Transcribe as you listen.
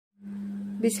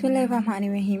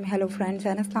Bismillahirrahmanirrahim. Hello friends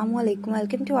and Assalamualaikum.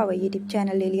 Welcome to our YouTube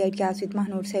channel Daily Ideas with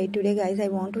Mahnoor Said. Today guys, I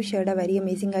want to share the very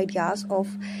amazing ideas of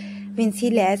fancy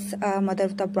lace mother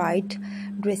of the bride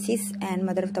dresses and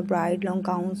mother of the bride long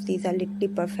gowns. These are literally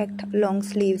perfect. Long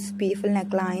sleeves, beautiful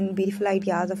neckline, beautiful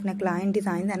ideas of neckline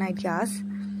designs and ideas.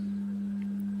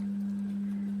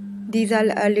 These are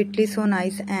literally so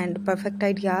nice and perfect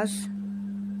ideas.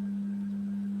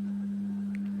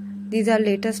 These are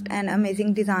latest and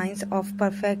amazing designs of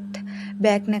perfect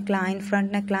back neckline,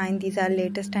 front neckline. These are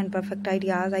latest and perfect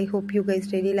ideas. I hope you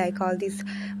guys really like all these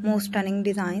most stunning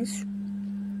designs.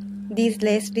 These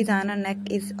lace design on neck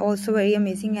is also very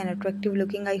amazing and attractive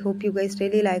looking. I hope you guys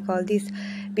really like all these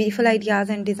beautiful ideas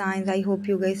and designs. I hope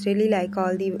you guys really like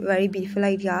all the very beautiful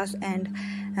ideas and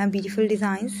beautiful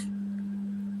designs.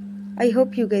 I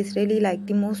hope you guys really like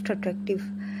the most attractive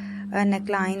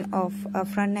neckline of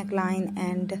front neckline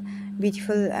and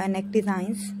beautiful neck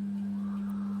designs.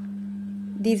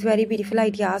 These very beautiful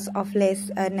ideas of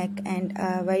lace neck and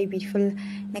very beautiful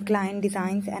neckline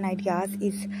designs and ideas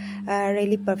is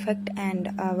really perfect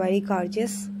and very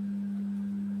gorgeous.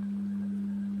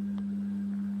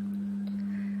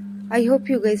 I hope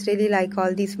you guys really like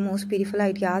all these most beautiful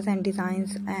ideas and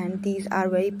designs, and these are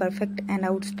very perfect and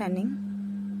outstanding.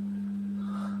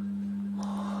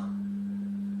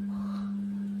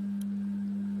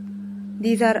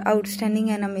 These are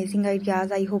outstanding and amazing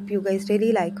ideas. I hope you guys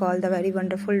really like all the very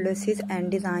wonderful dresses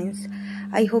and designs.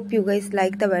 I hope you guys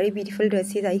like the very beautiful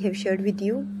dresses I have shared with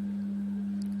you.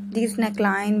 These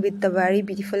neckline with the very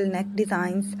beautiful neck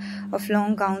designs of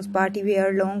long gowns, party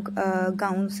wear long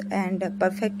gowns and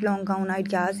perfect long gown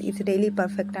ideas is really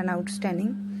perfect and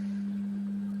outstanding.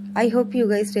 I hope you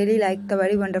guys really like the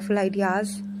very wonderful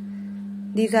ideas.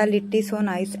 These are literally so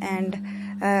nice and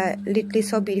literally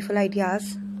so beautiful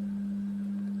ideas.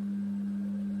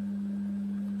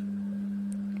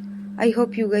 I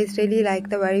hope you guys really like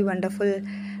the very wonderful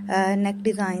neck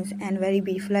designs and very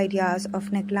beautiful ideas of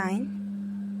neckline.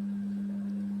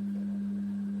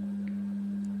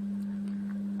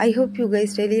 I hope you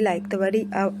guys really like the very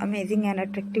amazing and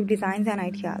attractive designs and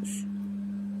ideas.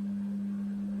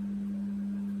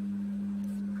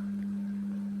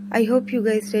 I hope you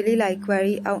guys really like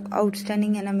very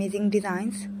outstanding and amazing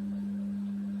designs.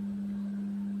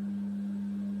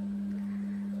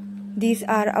 These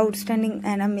are outstanding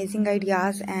and amazing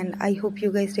ideas, and I hope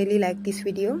you guys really like this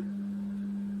video.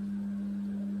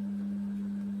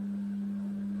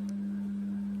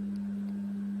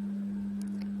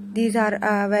 These are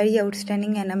very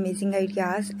outstanding and amazing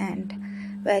ideas and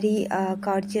very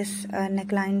gorgeous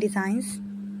neckline designs.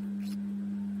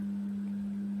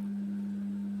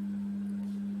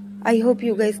 I hope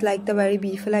you guys like the very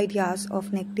beautiful ideas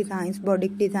of neck designs,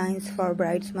 bodic designs for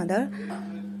bride's mother.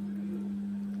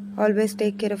 Always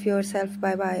take care of yourself.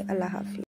 Bye bye. Allah Hafiz.